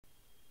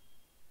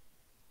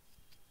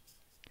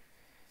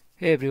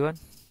Hey everyone,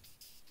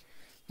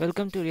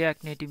 welcome to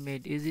React Native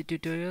Made Easy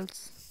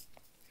tutorials.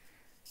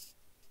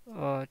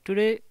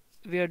 Today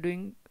we are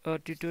doing a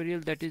tutorial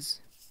that is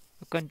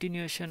a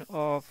continuation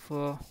of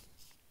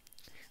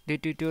the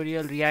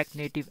tutorial React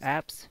Native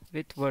apps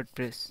with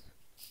WordPress.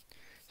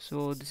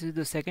 So this is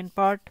the second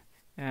part,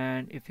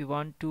 and if you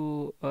want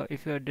to,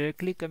 if you are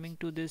directly coming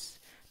to this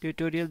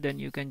tutorial, then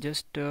you can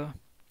just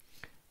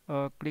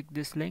click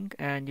this link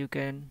and you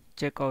can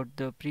check out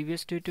the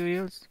previous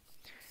tutorials.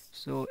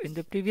 So in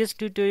the previous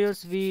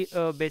tutorials we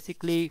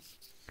basically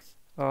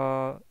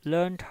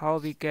learned how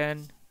we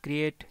can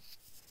create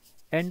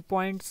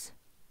endpoints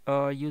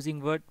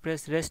using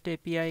WordPress REST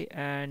API,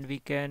 and we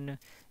can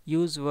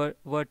use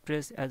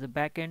WordPress as a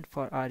backend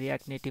for our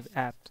React Native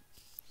apps.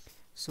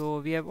 So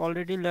we have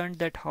already learned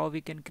that how we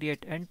can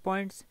create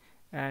endpoints,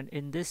 and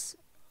in this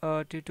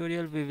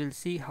tutorial we will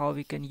see how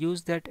we can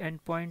use that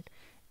endpoint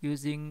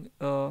using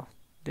the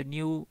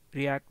new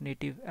React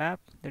Native app,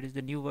 that is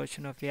the new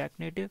version of React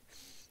Native.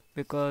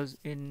 Because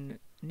in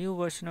new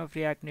version of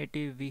React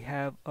Native we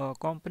have a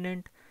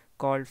component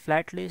called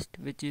FlatList,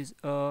 which is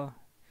a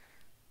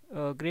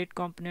great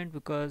component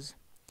because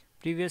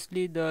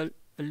previously the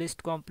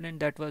list component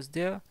that was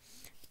there,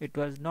 it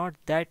was not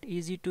that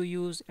easy to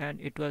use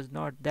and it was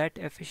not that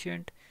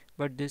efficient,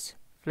 but this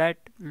flat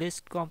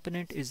list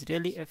component is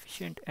really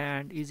efficient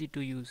and easy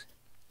to use.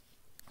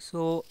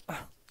 So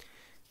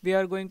we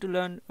are going to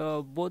learn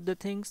both the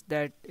things,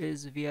 that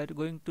is we are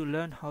going to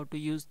learn how to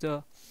use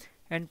the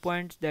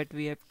endpoints that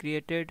we have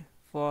created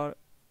for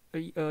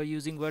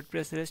using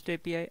WordPress REST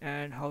API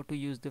and how to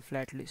use the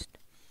flat list.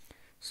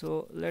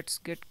 So let's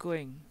get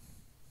going.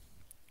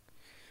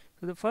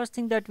 So the first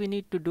thing that we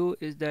need to do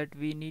is that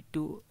we need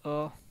to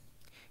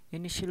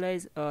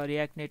initialize a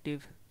React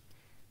Native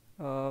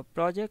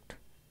project,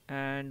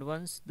 and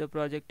once the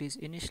project is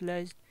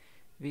initialized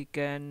we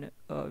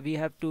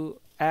have to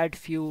add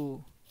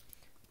few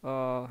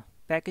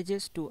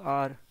packages to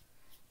our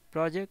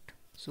project.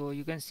 So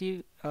you can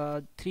see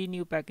three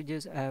new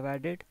packages I have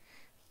added.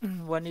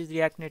 One is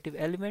React Native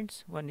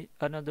Elements,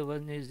 another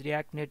one is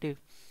React Native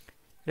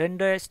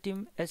Render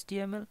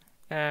HTML,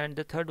 and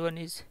the third one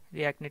is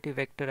React Native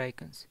Vector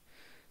Icons.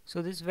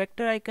 So this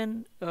vector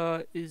icon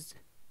is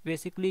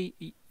basically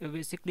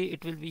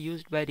it will be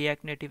used by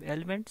React Native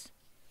Elements,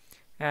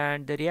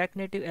 and the React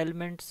Native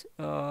Elements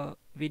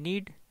we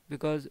need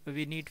because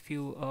we need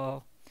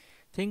few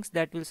things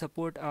that will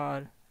support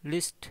our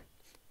list,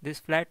 this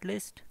flat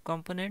list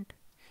component.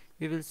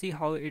 We will see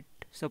how it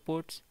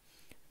supports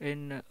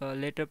in a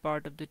later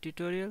part of the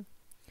tutorial.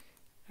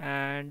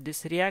 And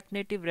this React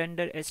Native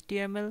Render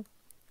HTML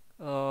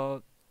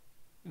will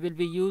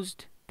be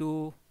used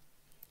to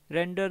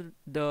render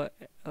the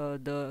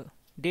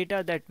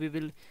data that we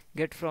will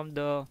get from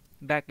the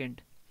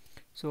backend.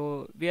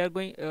 So we are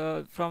going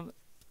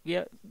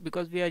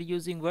because we are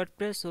using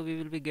WordPress, so we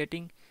will be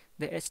getting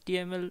the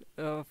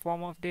HTML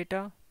form of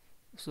data.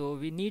 So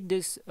we need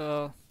this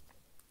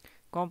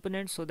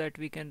component so that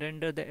we can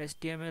render the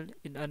HTML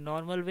in a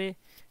normal way,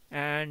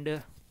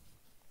 and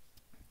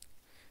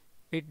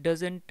it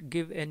doesn't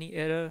give any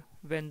error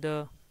when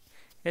the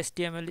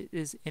HTML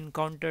is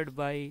encountered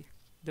by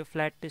the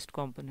flat list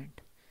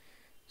component.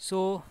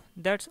 So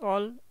that's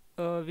all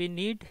we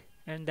need,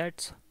 and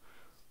that's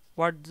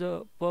what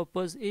the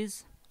purpose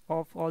is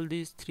of all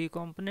these three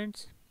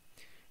components.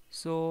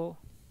 So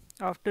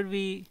after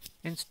we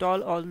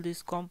install all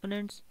these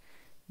components,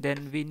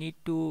 then we need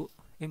to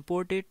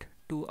import it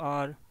to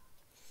our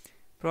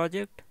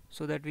project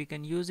so that we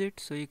can use it.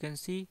 So you can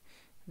see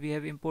we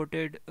have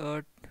imported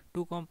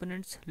two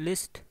components,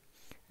 list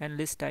and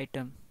list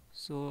item.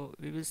 So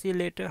we will see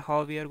later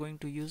how we are going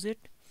to use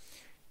it.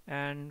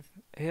 And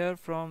here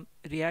from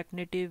React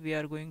Native we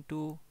are going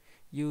to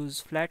use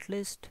flat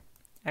list,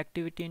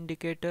 activity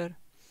indicator,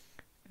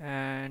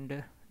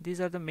 and these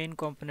are the main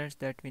components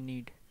that we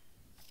need.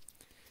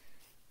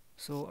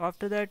 So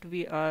after that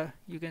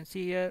you can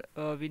see here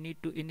we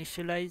need to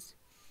initialize,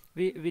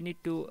 we need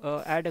to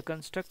add a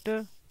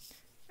constructor,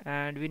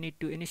 and we need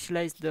to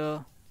initialize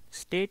the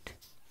state.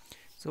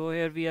 So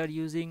here we are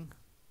using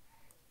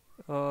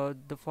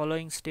the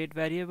following state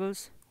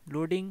variables: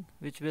 loading,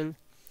 which will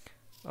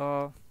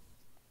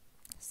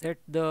set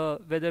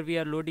the whether we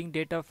are loading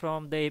data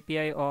from the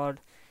API or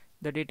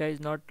the data is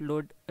not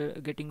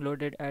getting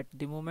loaded at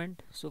the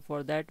moment. So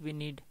for that we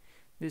need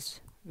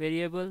this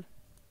variable,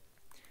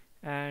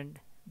 and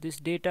this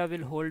data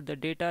will hold the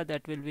data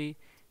that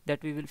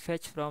we will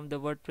fetch from the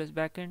WordPress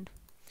backend.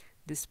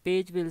 This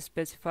page will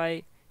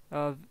specify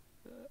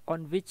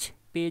on which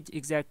page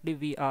exactly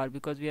we are,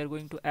 because we are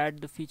going to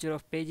add the feature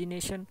of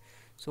pagination.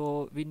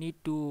 So we need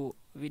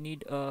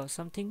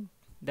something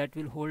that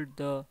will hold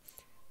the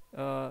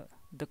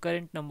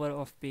current number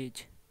of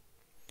page.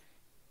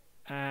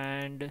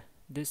 And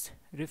this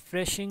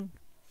refreshing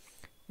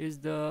is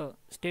the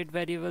state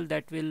variable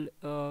that will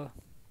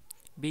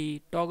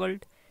be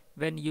toggled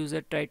when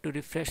user try to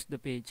refresh the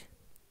page.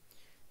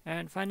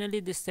 And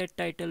finally this set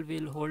title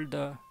will hold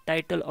the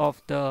title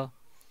of the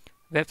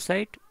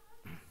website.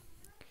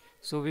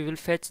 So we will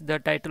fetch the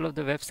title of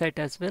the website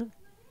as well,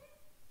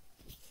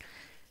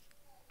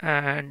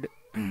 and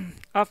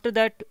after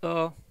that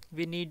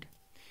we need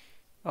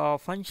a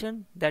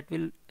function that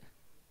will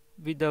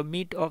be the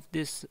meat of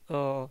this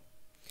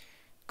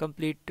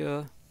complete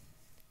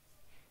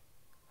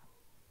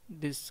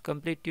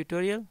complete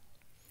tutorial.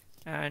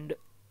 And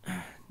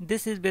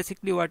this is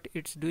basically what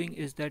it's doing,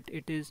 is that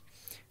it is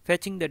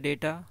fetching the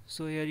data.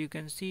 So here you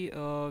can see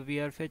we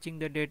are fetching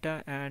the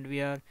data, and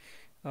we are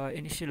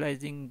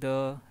reinitializing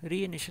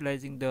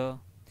the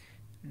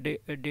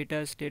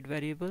data state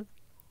variable.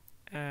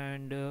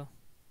 And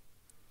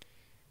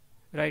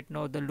right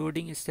now the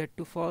loading is set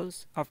to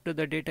false. After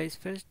the data is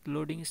fetched,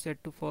 loading is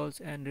set to false,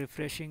 and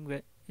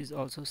refreshing is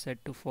also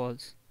set to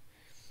false.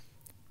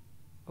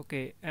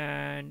 Okay,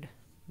 and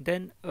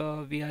then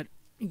we are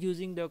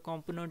using the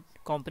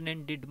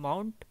component did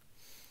mount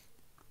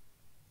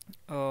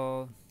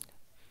uh,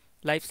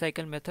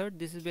 lifecycle method.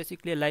 This is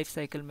basically a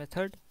lifecycle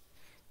method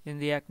in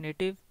React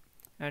Native,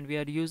 and we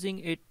are using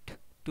it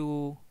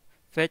to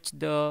fetch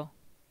the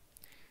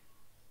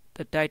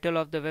title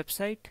of the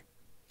website,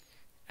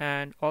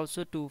 and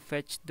also to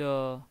fetch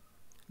the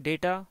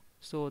data.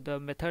 So the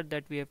method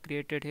that we have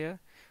created here,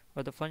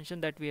 or the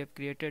function that we have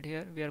created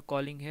here, we are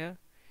calling here,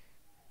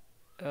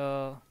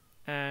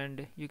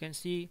 and you can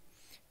see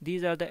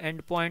these are the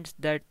endpoints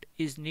that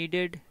is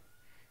needed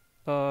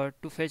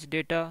to fetch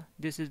data.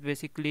 This is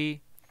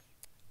basically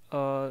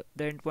the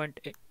endpoint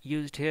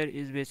used here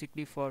is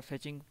basically for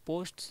fetching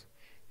posts,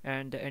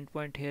 and the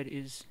endpoint here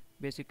is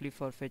basically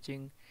for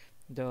fetching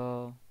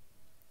the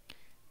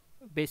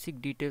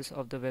basic details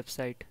of the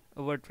website,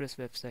 a WordPress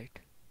website.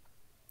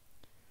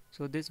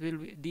 So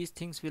these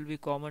things will be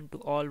common to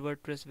all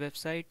WordPress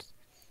websites,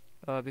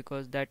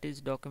 because that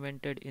is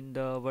documented in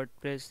the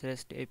WordPress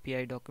REST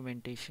API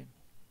documentation.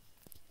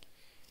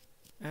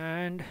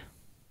 And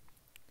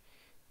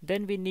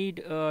then we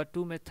need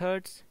two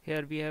methods.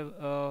 Here we have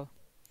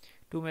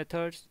two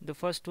methods. The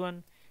first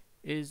one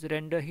is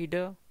render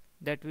header,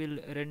 that will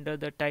render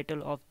the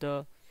title of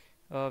the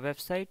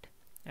website,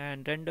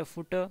 and render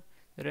footer.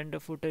 The render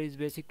footer is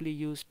basically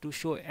used to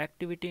show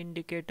activity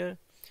indicator.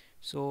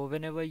 So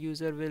whenever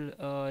user will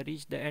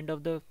reach the end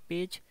of the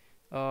page,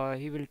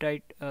 he will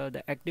try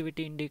the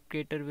activity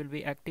indicator will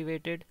be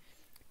activated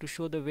to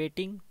show the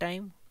waiting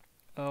time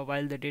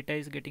while the data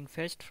is getting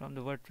fetched from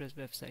the WordPress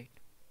website.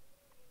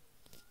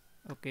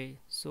 Okay,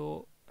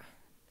 so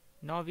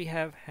now we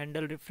have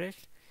handle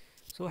refresh.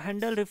 So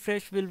handle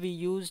refresh will be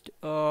used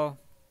when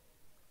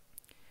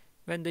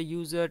the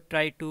user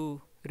try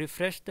to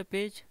refresh the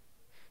page.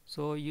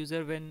 So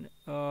user when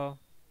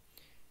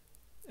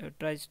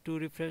tries to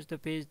refresh the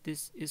page,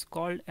 this is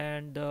called,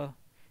 and the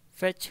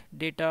fetch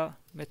data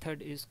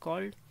method is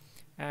called,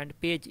 and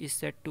page is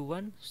set to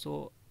 1.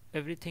 So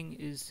everything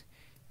is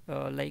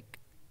like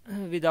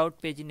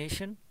without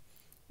pagination,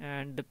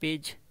 and the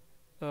page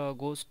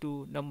goes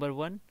to number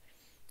 1.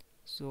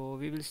 So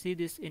we will see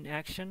this in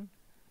action.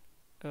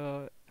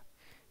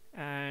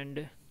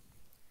 And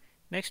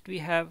next we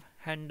have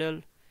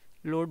handle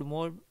load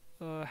more.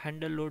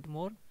 Handle load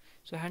more.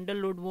 So handle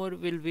load more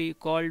will be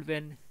called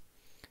when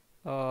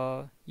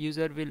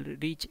user will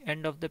reach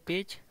end of the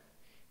page,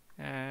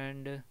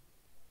 and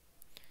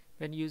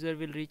when user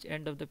will reach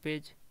end of the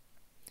page,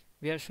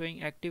 we are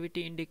showing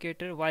activity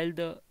indicator while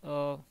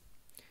the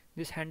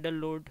this handle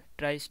load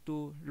tries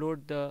to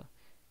load the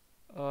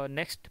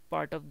next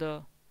part of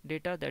the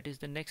data, that is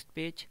the next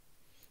page.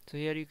 So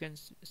here you can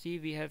see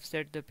we have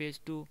set the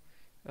page to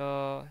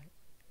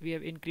we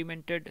have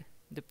incremented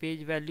the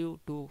page value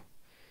to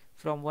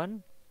from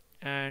 1,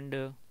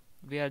 and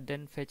we are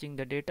then fetching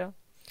the data,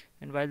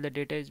 and while the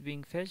data is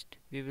being fetched,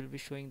 we will be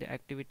showing the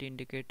activity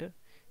indicator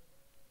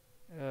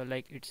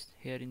like it's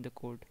here in the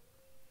code.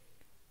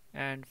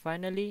 And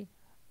finally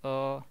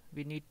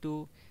we need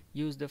to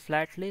use the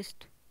FlatList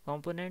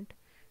component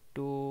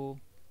to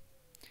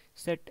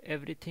set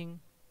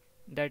everything,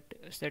 that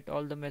set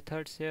all the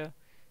methods here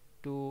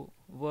to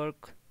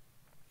work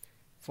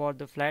for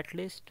the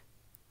FlatList.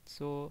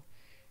 So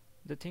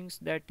the things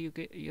that you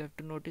have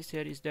to notice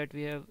here is that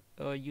we have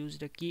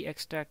used a key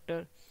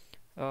extractor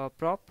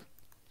prop.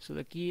 So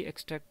the key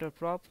extractor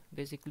prop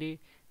basically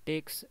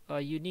takes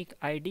a unique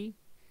ID,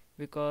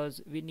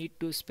 because we need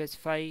to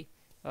specify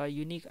a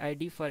unique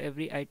ID for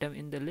every item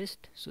in the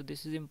list. So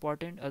this is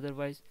important,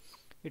 otherwise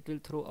it will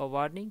throw a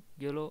warning,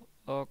 yellow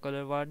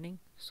color warning.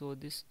 So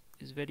this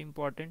is very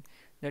important,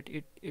 that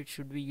it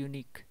should be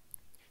unique.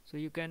 So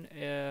you can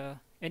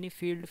any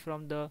field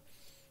from the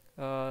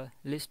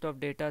list of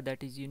data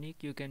that is unique,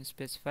 you can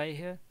specify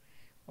here,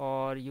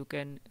 or you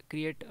can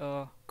create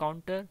a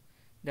counter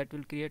that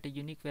will create a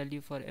unique value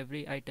for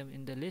every item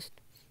in the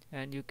list,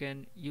 and you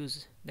can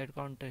use that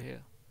counter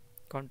here,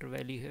 counter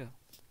value here.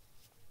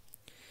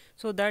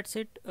 So that's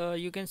it.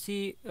 You can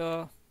see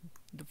the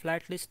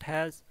FlatList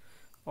has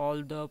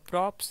all the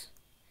props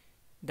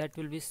that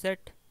will be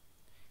set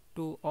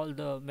to all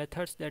the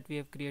methods that we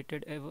have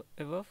created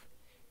above,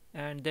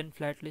 and then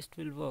FlatList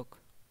will work.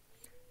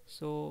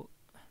 So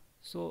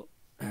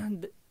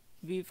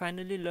we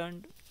finally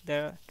learned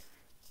that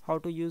how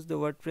to use the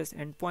WordPress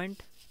endpoint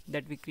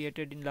that we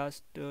created in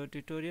last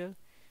tutorial,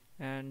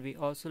 and we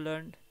also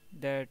learned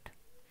that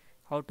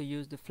how to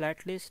use the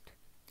FlatList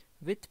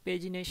with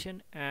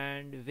pagination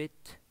and with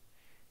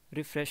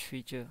refresh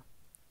feature.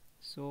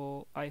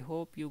 So I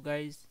hope you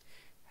guys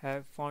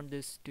have found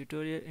this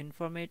tutorial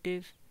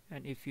informative,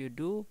 and if you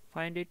do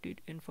find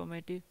it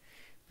informative,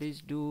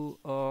 please do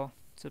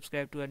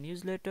subscribe to our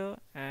newsletter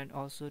and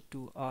also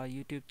to our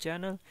YouTube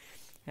channel,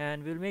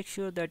 and we'll make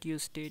sure that you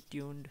stay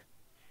tuned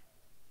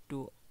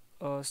to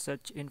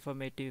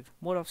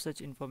more of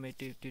such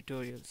informative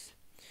tutorials.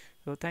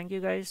 So thank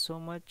you guys so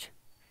much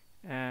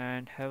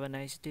and have a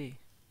nice day.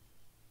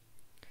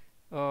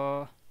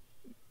 uh,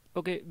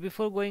 okay,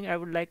 before going, I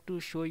would like to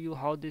show you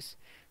how this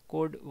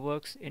code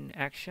works in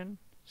action.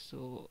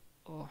 So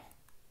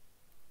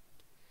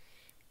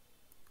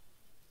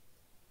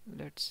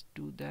let's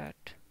do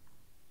that.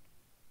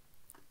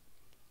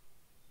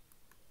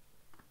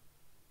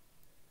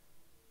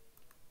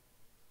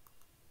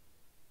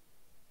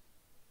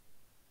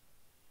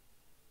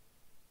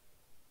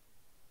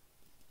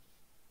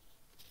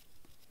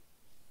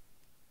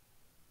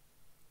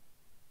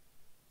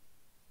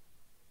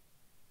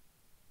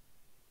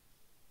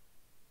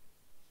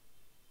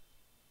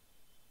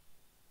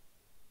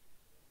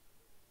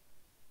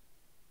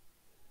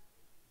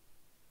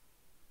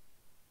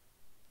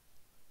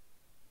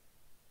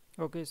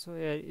 Okay, so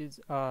here is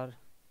our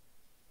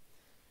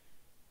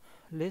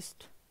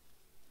list,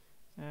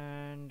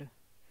 and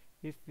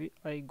if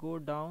I go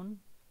down,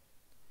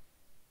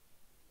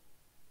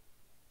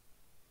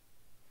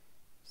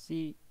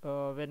 see,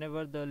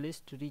 whenever the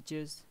list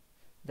reaches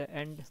the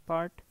end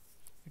part,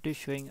 it is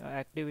showing an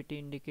activity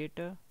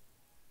indicator.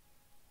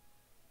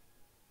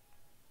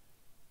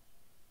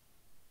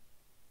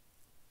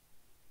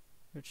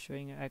 It's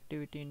showing an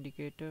activity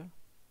indicator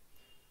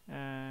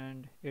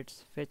and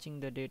it's fetching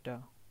the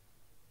data.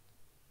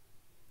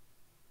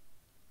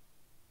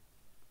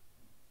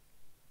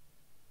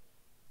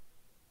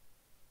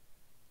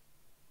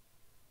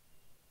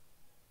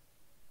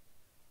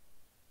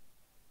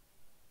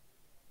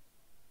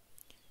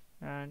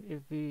 And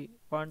if we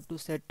want to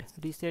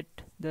reset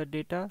the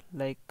data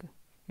like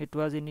it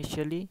was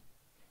initially,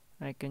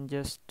 I can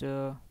just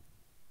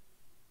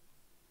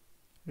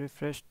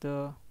refresh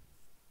the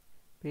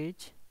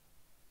page.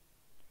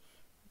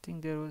 I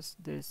think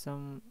there's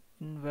some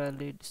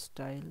invalid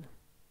style.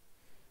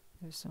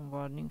 There's some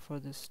warning for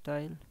this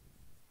style.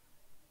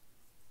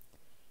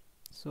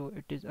 So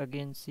it is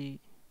again, see,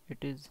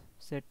 it is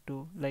set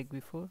to like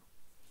before,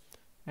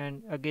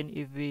 and again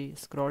if we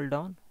scroll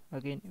down,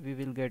 again we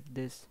will get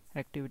this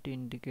activity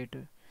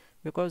indicator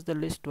because the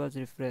list was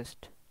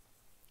refreshed.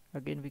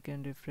 Again we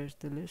can refresh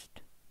the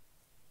list.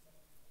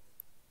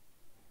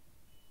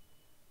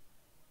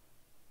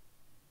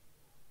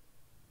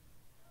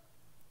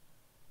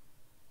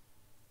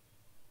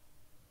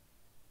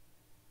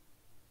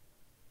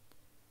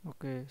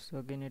 Okay, so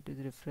again it is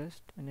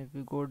refreshed, and if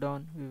we go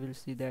down we will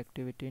see the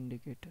activity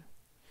indicator.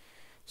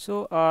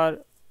 So our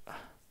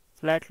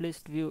flat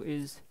list view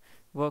is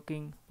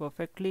working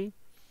perfectly,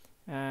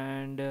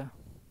 and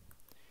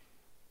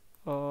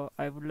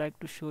I would like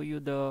to show you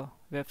the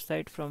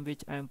website from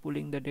which I am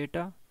pulling the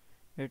data.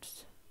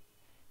 It's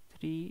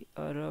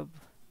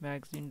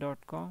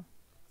 3arabmagazine.com.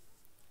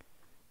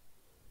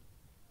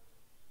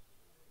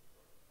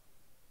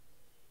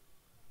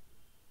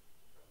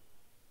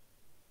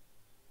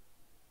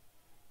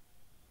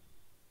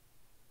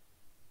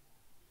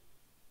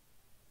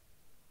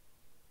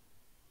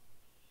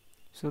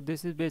 So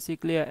this is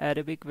basically a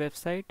Arabic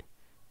website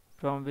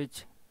from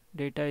which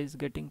data is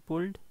getting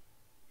pulled,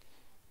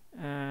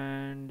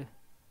 and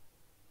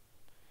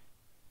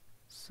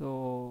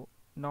so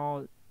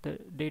now the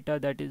data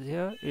that is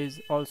here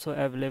is also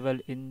available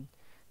in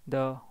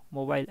the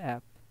mobile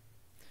app.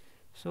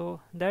 So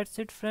that's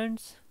it,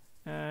 friends,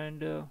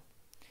 and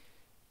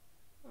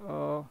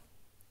uh,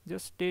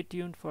 just stay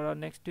tuned for our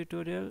next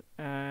tutorial,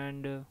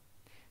 and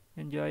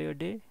enjoy your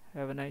day.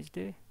 Have a nice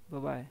day. Bye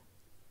bye.